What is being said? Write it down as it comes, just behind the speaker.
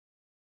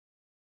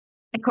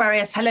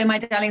Aquarius, hello, my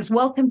darlings.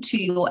 Welcome to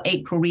your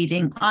April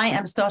reading. I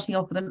am starting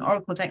off with an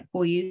oracle deck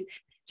for you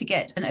to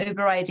get an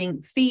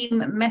overriding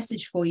theme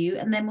message for you,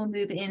 and then we'll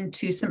move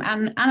into some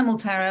animal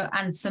tarot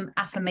and some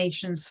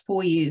affirmations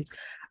for you.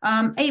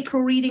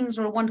 April readings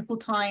are a wonderful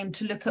time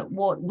to look at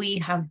what we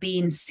have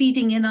been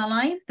seeding in our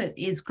life that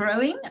is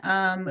growing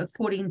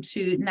according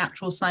to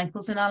natural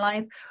cycles in our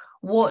life.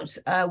 What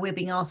we're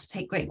being asked to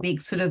take great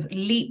big sort of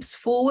leaps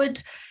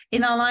forward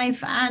in our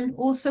life, and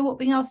also what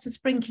being asked to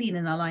spring clean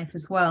in our life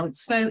as well.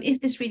 So if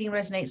this reading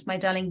resonates, my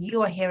darling,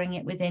 you are hearing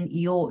it within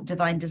your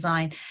divine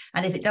design.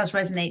 And if it does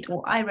resonate,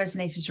 or I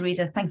resonate as a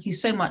reader, thank you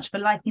so much for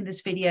liking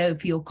this video,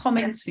 for your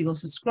comments, for your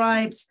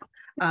subscribes,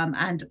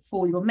 and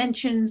for your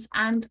mentions,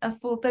 and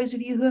for those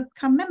of you who have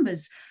become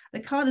members. The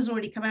card has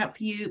already come out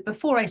for you.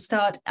 Before I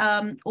start,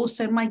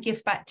 also my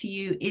gift back to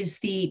you is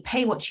the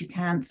Pay What You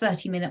Can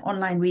 30-minute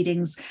online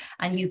readings,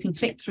 and you can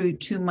click through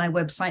to my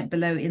website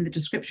below in the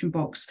description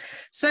box.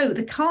 So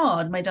the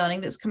card, my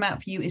darling, that's come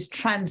out for you is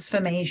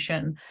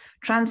transformation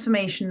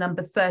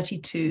number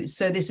 32.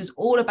 So this is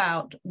all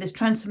about this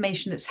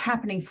transformation that's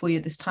happening for you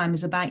at this time,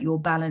 is about your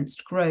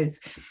balanced growth.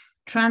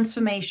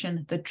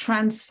 Transformation, the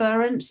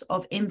transference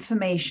of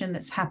information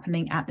that's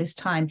happening at this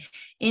time.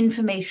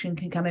 Information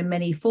can come in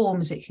many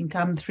forms. It can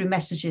come through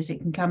messages. It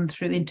can come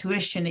through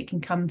intuition. It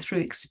can come through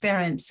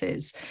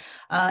experiences.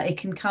 It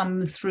can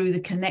come through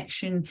the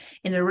connection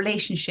in a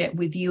relationship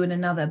with you and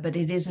another. But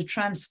it is a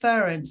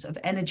transference of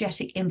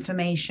energetic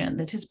information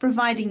that is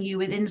providing you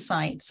with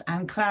insights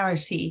and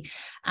clarity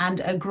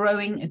and a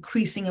growing,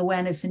 increasing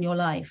awareness in your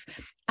life.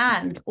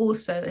 And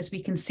also, as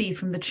we can see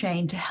from the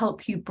chain, to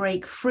help you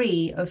break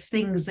free of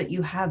things that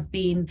you have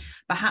been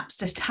perhaps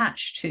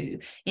attached to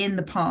in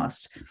the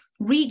past.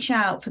 Reach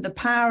out for the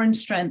power and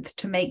strength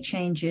to make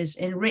changes,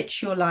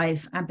 enrich your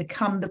life, and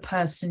become the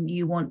person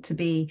you want to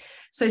be.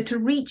 So to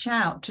reach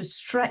out, to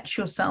stretch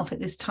yourself at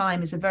this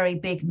time is a very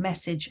big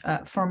message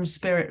from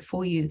Spirit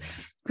for you.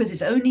 Because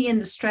it's only in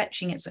the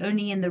stretching, it's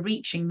only in the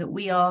reaching that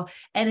we are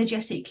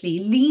energetically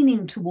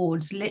leaning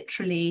towards,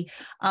 literally,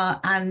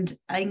 and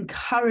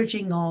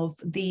encouraging of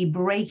the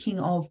breaking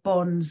of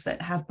bonds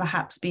that have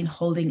perhaps been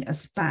holding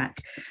us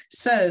back.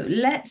 So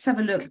let's have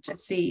a look to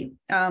see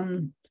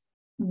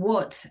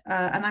what,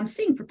 and I'm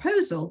seeing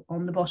proposal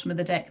on the bottom of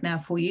the deck now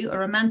for you. A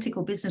romantic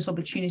or business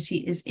opportunity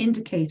is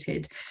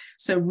indicated.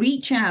 So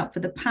reach out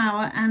for the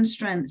power and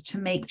strength to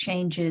make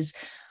changes.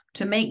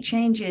 To make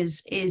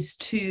changes is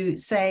to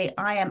say,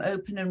 I am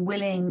open and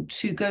willing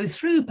to go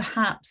through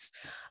perhaps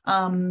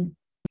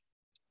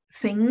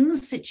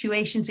things,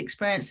 situations,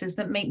 experiences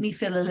that make me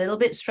feel a little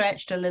bit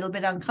stretched, a little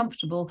bit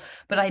uncomfortable,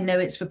 but I know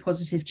it's for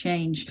positive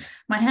change.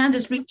 My hand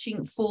is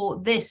reaching for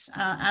this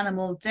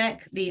animal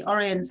deck, the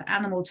Orion's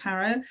Animal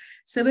Tarot.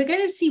 So we're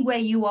going to see where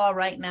you are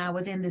right now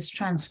within this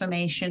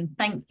transformation.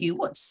 Thank you.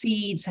 What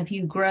seeds have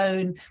you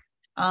grown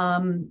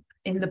in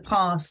the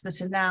past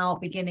that are now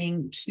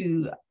beginning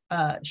to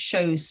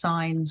show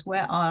signs?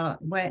 Where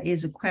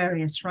is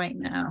Aquarius right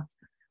now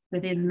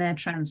within their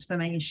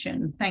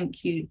transformation?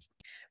 Thank you.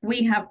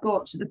 We have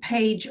got the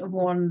Page of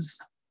Wands.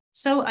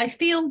 So I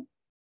feel,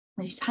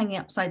 I'm just hanging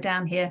upside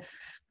down here,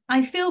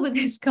 I feel with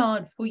this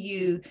card for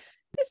you,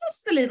 is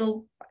this the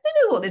little, I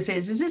don't know what this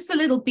is this the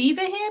little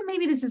beaver here?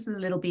 Maybe this is the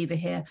little beaver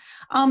here.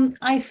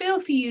 I feel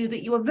for you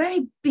that you are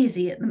very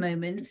busy at the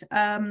moment.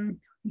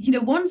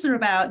 Wands are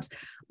about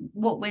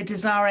what we're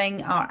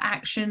desiring, our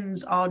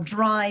actions, our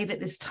drive at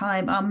this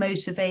time, our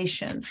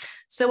motivation.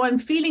 So I'm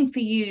feeling for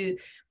you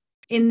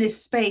in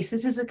this space.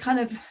 This is a kind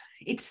of,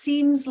 it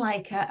seems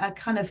like a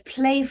kind of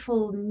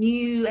playful,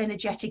 new,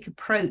 energetic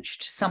approach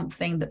to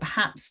something that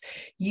perhaps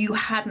you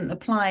hadn't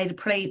applied a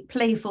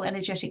playful,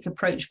 energetic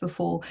approach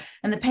before.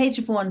 And the Page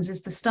of Wands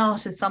is the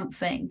start of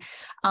something.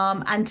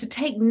 And to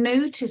take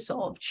notice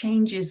of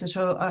changes that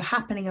are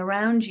happening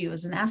around you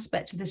as an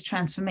aspect of this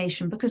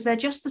transformation, because they're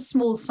just the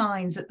small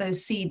signs that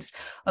those seeds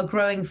are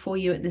growing for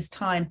you at this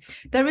time.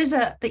 There is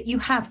that you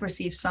have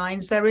received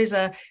signs. There is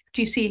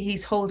do you see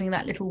he's holding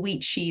that little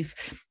wheat sheaf?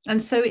 And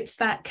so it's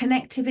that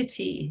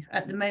connectivity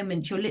at the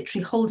moment. You're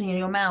literally holding in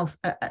your mouth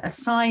a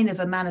sign of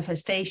a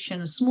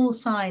manifestation, a small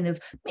sign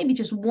of maybe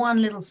just one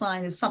little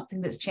sign of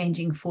something that's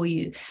changing for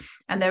you.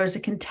 And there is a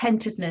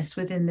contentedness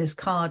within this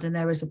card, and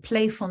there is a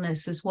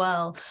playfulness as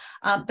well.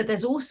 But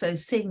there's also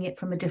seeing it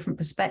from a different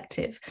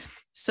perspective.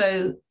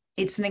 So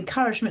it's an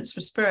encouragement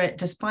for Spirit,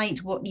 despite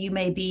what you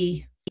may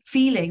be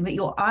feeling, that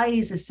your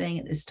eyes are seeing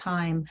at this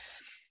time.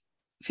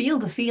 Feel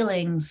the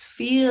feelings,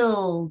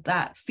 feel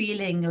that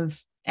feeling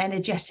of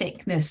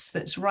energeticness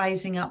that's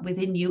rising up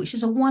within you, which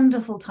is a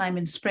wonderful time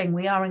in spring.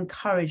 We are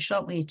encouraged,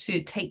 aren't we,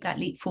 to take that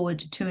leap forward,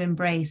 to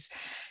embrace.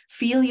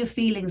 Feel your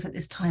feelings at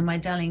this time, my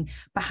darling.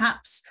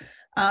 Perhaps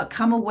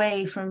come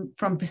away from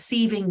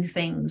perceiving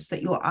things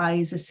that your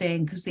eyes are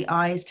seeing, because the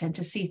eyes tend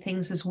to see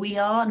things as we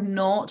are,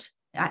 not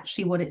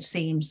actually what it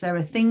seems. There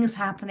are things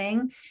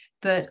happening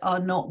that are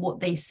not what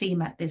they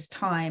seem at this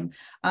time.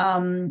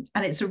 And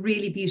it's a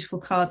really beautiful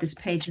card, this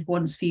Page of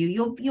Wands for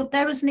you.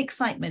 There is an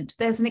excitement.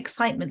 There's an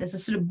excitement. There's a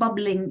sort of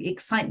bubbling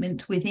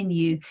excitement within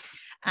you.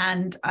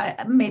 and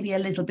maybe a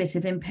little bit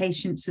of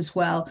impatience as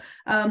well.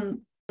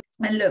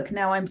 And look,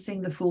 now I'm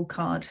seeing the Fool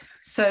card.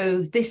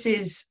 So this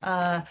is,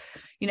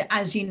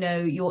 as you know,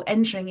 you're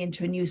entering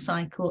into a new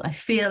cycle. I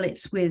feel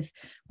it's with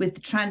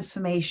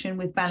transformation,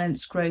 with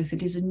balanced growth.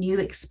 It is a new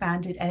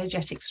expanded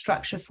energetic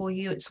structure for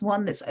you. It's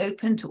one that's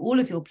open to all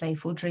of your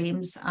playful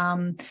dreams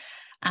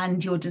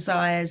and your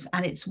desires.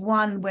 And it's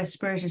one where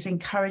Spirit is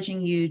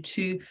encouraging you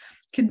to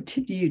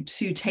continue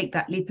to take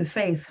that leap of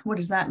faith. What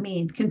does that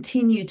mean?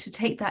 Continue to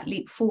take that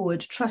leap forward,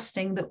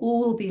 trusting that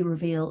all will be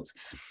revealed,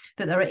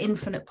 that there are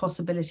infinite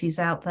possibilities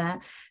out there,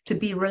 to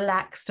be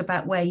relaxed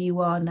about where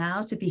you are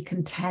now, to be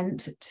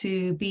content,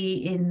 to be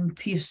in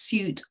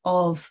pursuit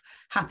of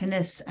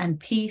happiness and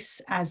peace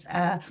as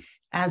a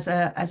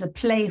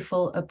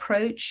playful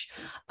approach,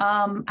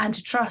 and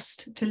to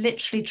trust, to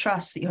literally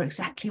trust that you're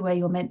exactly where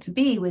you're meant to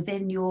be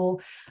within your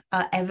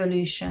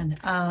evolution.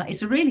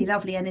 It's a really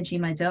lovely energy,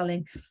 my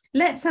darling.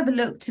 Let's have a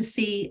look to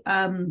see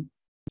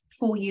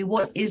for you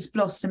what is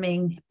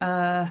blossoming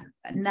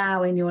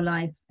now in your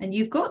life. And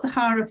you've got the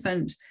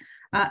Hierophant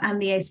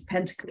and the Ace of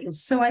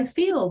Pentacles. So I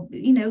feel,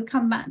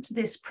 come back to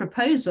this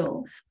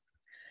proposal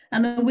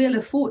and the Wheel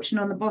of Fortune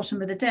on the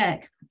bottom of the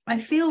deck. I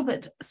feel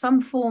that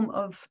some form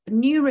of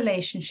new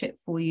relationship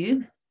for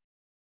you.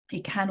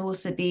 It can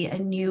also be a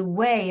new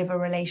way of a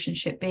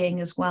relationship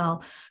being as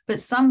well, but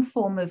some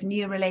form of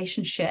new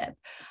relationship,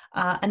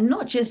 and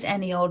not just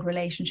any old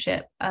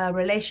relationship, a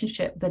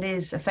relationship that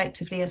is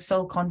effectively a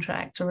soul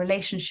contract, a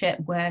relationship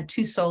where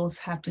two souls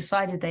have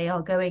decided they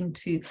are going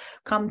to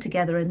come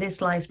together in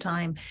this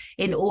lifetime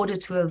in order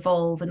to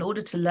evolve, in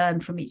order to learn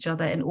from each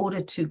other, in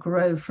order to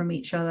grow from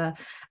each other.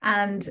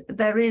 And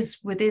there is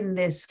within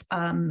this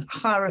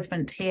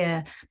Hierophant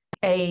here,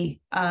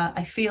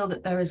 I feel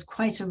that there is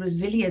quite a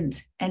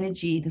resilient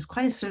energy. There's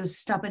quite a sort of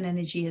stubborn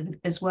energy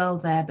as well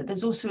there, but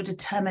there's also a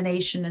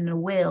determination and a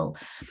will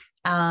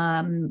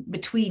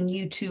between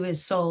you two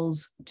as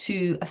souls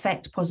to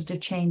affect positive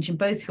change in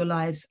both your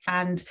lives.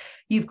 And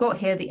you've got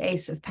here the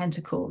Ace of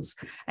Pentacles.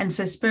 And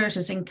so Spirit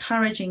is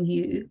encouraging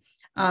you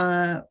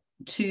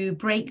to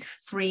break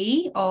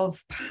free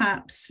of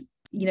perhaps,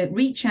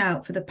 reach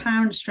out for the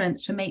power and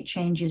strength to make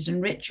changes,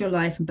 enrich your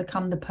life and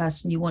become the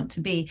person you want to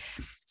be.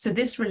 So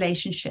this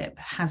relationship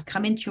has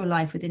come into your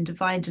life within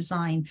divine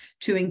design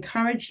to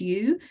encourage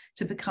you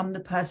to become the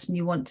person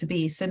you want to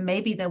be. So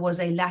maybe there was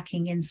a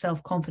lacking in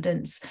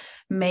self-confidence.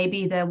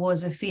 Maybe there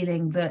was a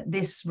feeling that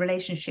this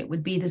relationship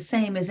would be the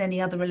same as any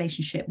other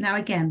relationship. Now,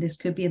 again, this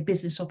could be a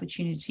business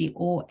opportunity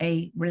or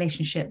a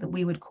relationship that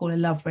we would call a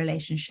love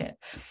relationship.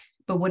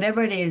 But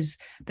whatever it is,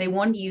 they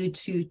want you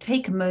to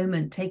take a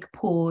moment, take a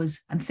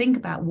pause and think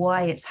about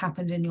why it's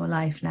happened in your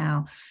life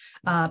now,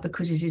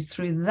 because it is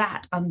through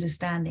that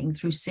understanding,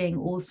 through seeing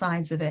all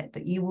sides of it,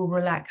 that you will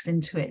relax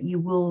into it. You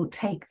will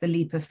take the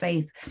leap of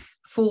faith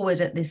forward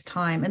at this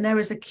time. And there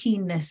is a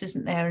keenness,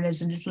 isn't there? And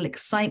there's a little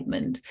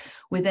excitement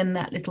within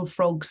that little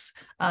frog's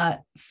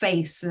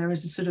face. There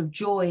is a sort of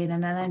joy and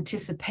an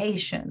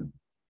anticipation.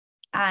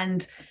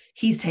 And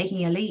he's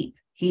taking a leap.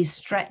 He's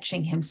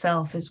stretching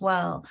himself as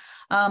well.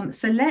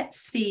 So let's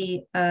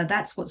see,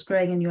 that's what's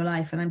growing in your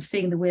life. And I'm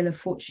seeing the Wheel of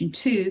Fortune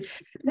too.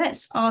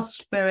 Let's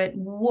ask Spirit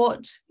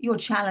what your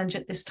challenge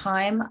at this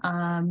time,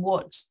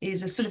 what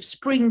is a sort of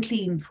spring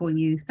clean for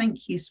you.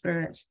 Thank you,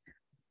 Spirit.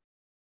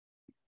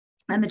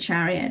 And the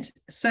Chariot.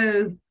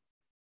 So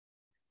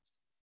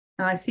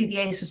I see the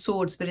Ace of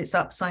Swords, but it's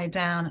upside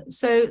down.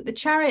 So the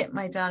Chariot,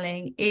 my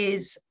darling,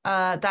 is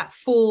that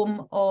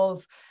form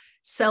of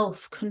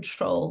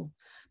self-control.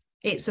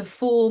 It's a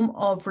form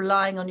of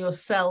relying on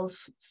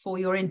yourself for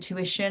your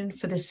intuition,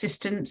 for the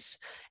assistance.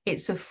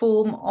 It's a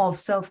form of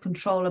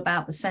self-control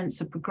about the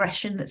sense of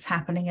progression that's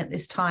happening at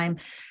this time.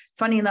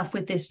 Funny enough,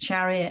 with this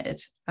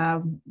Chariot,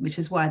 which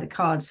is why the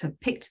cards have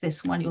picked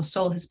this one, your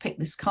soul has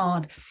picked this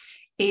card,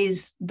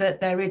 is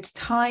that there are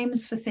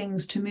times for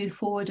things to move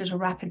forward at a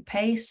rapid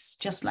pace,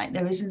 just like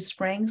there is in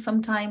spring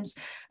sometimes.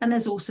 And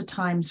there's also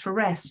times for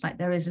rest, like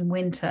there is in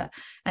winter.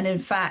 And in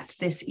fact,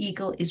 this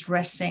eagle is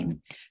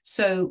resting.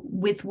 So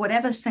with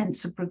whatever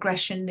sense of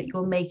progression that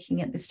you're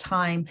making at this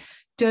time,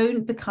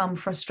 don't become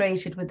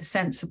frustrated with the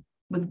sense of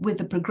with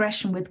the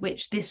progression with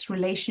which this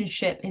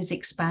relationship is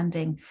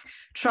expanding.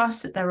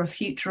 Trust that there are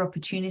future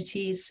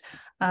opportunities.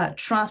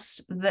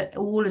 Trust that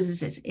all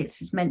is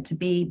it's meant to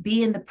be.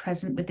 Be in the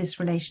present with this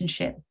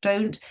relationship.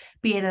 Don't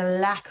be in a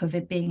lack of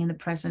it being in the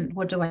present.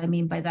 What do I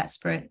mean by that,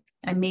 Spirit?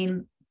 I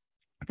mean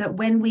that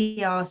when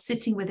we are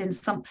sitting within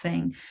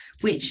something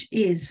which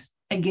is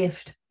a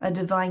gift, a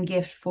divine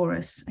gift for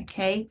us,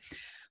 okay?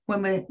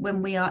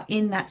 When we are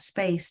in that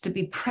space, to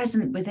be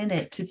present within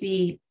it, to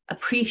be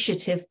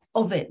appreciative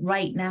of it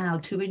right now,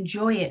 to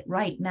enjoy it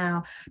right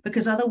now,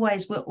 because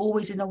otherwise we're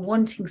always in a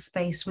wanting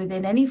space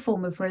within any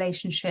form of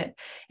relationship.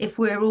 If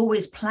we're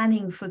always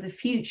planning for the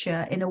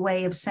future in a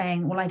way of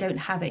saying, well, I don't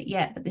have it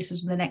yet, but this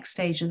is the next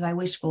stage that I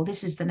wish for.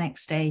 This is the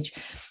next stage.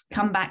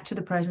 Come back to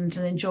the present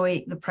and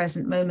enjoy the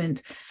present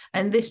moment.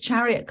 And this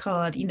Chariot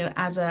card, you know,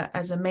 as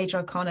a major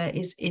arcana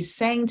is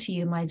saying to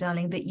you, my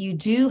darling, that you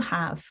do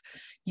have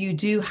You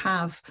do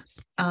have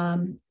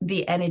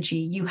the energy,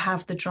 you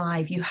have the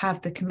drive, you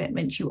have the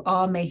commitment, you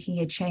are making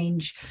a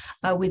change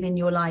within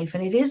your life.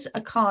 And it is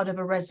a card of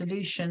a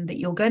resolution that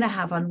you're going to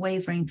have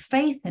unwavering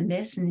faith in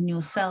this and in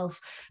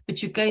yourself,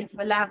 but you're going to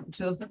allow it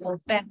to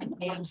evolve.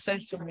 I'm so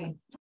sorry.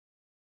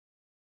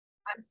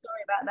 I'm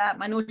sorry about that,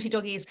 my naughty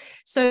doggies.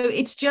 So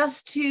it's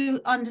just to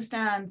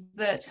understand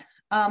that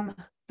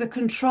the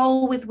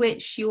control with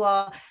which you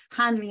are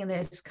handling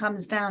this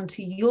comes down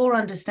to your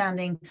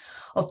understanding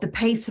of the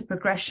pace of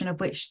progression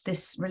of which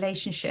this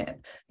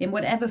relationship, in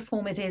whatever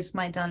form it is,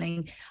 my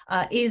darling,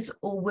 is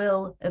or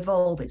will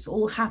evolve. It's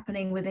all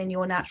happening within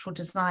your natural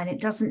design.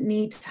 It doesn't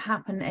need to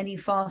happen any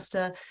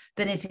faster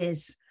than it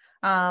is.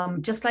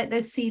 Just like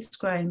those seeds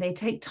growing, they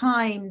take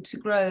time to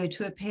grow,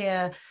 to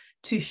appear,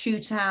 to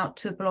shoot out,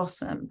 to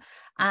blossom.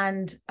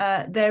 And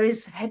there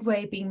is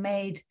headway being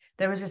made.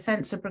 There is a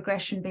sense of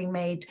progression being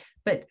made,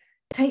 but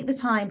take the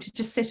time to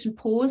just sit and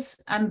pause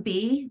and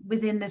be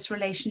within this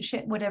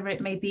relationship, whatever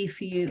it may be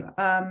for you.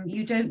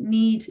 You don't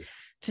need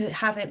to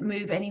have it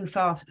move any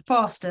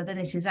faster than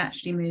it is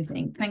actually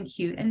moving. Thank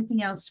you.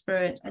 Anything else,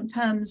 Spirit, in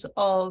terms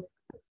of,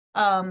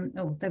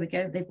 oh, there we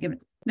go. They've given,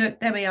 no,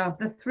 there we are.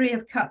 The Three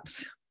of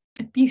Cups,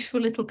 a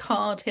beautiful little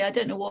card here. I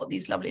don't know what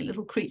these lovely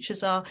little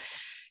creatures are.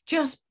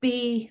 Just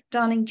be,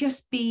 darling,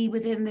 just be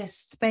within this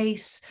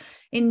space,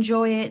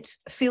 enjoy it,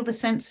 feel the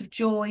sense of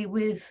joy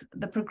with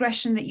the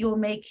progression that you're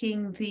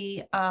making,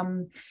 the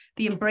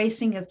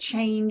embracing of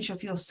change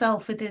of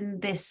yourself within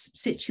this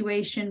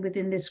situation,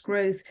 within this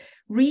growth.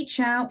 Reach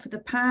out for the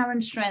power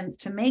and strength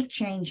to make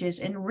changes,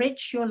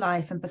 enrich your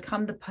life, and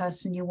become the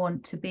person you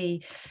want to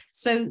be.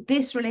 So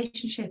this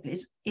relationship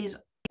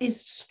is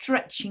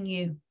stretching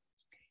you.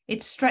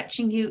 It's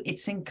stretching you,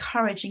 it's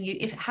encouraging you.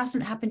 If it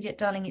hasn't happened yet,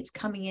 darling, it's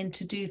coming in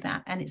to do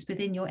that, and it's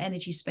within your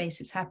energy space.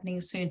 It's happening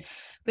soon,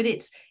 but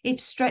it's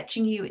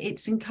stretching you.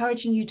 It's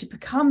encouraging you to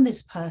become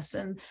this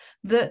person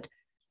that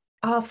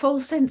our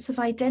false sense of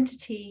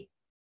identity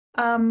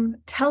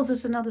tells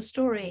us another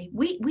story.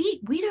 We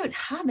don't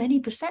have any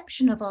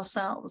perception of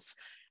ourselves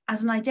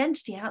as an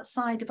identity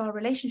outside of our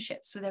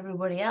relationships with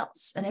everybody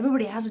else, and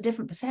everybody has a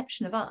different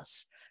perception of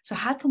us. So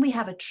how can we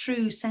have a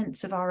true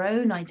sense of our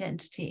own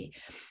identity?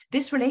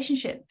 This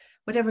relationship,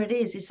 whatever it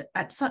is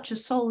at such a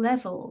soul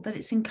level that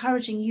it's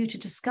encouraging you to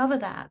discover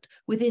that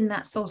within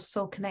that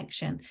soul-to-soul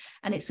connection.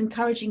 And it's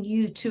encouraging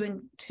you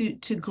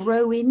to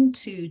grow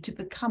into, to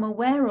become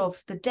aware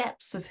of the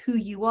depths of who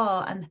you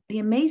are and the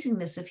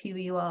amazingness of who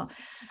you are,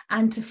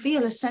 and to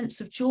feel a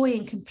sense of joy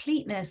and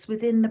completeness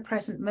within the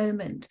present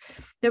moment.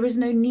 There is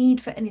no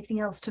need for anything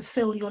else to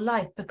fill your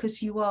life,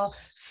 because you are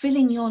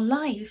filling your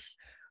life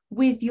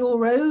with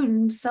your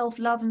own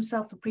self-love and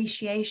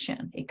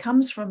self-appreciation. It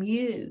comes from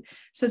you.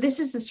 So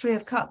this is the Three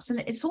of Cups. And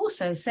it's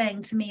also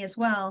saying to me as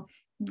well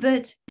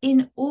that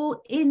in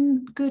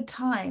good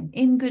time,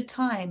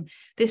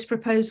 this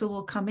proposal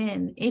will come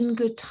in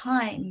good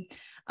time.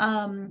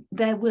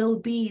 There will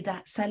be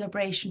that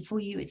celebration for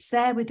you. It's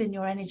there within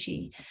your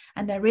energy,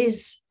 and there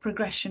is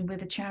progression with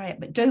the Chariot,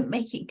 but don't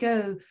make it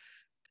go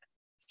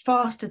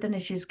faster than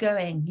it is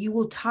going. You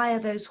will tire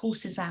those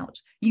horses out.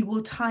 You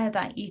will tire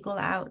that eagle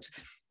out.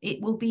 It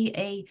will be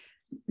a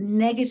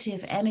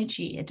negative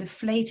energy, a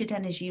deflated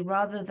energy,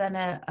 rather than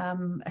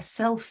a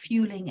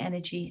self-fueling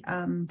energy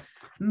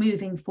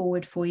moving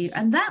forward for you.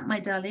 And that, my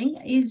darling,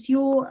 is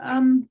your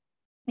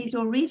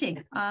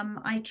reading.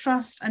 I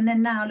trust. And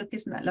then now, look,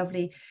 isn't that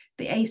lovely?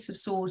 The Ace of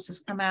Swords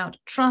has come out.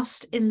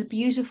 Trust in the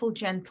beautiful,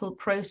 gentle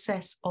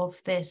process of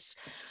this.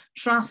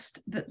 Trust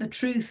that the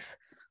truth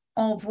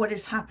of what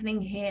is happening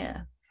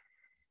here,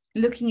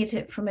 looking at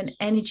it from an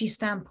energy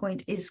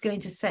standpoint, is going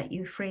to set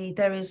you free.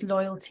 There is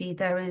loyalty.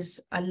 There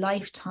is a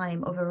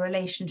lifetime of a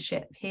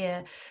relationship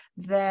here.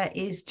 There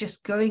is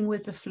just going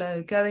with the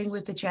flow, going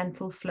with the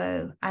gentle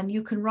flow. And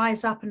you can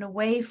rise up and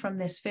away from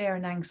this fear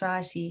and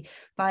anxiety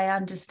by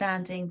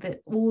understanding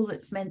that all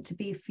that's meant to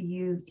be for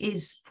you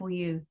is for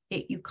you.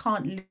 You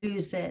can't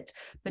lose it,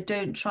 but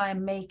don't try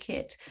and make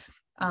it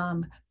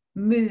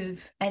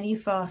move any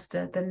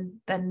faster than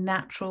the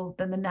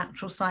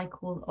natural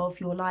cycle of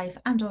your life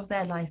and of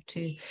their life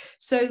too.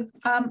 So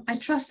I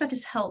trust that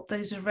has helped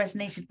those who have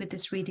resonated with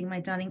this reading, my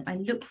darling. I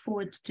look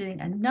forward to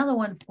doing another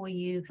one for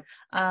you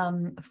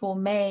for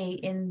May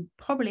in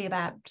probably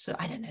about, so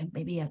I don't know,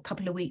 maybe a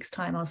couple of weeks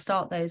time. I'll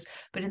start those,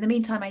 but in the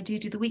meantime I do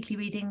the weekly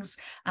readings,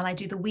 and I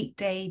do the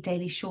weekday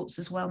daily shorts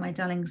as well, my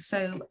darling.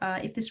 So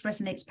if this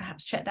resonates,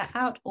 perhaps check that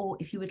out, or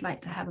if you would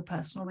like to have a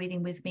personal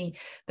reading with me,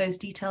 those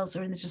details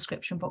are in the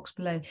description box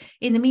below.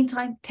 In the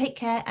meantime, take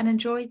care and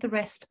enjoy the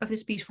rest of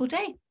this beautiful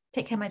day.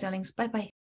 Take care, my darlings. Bye bye.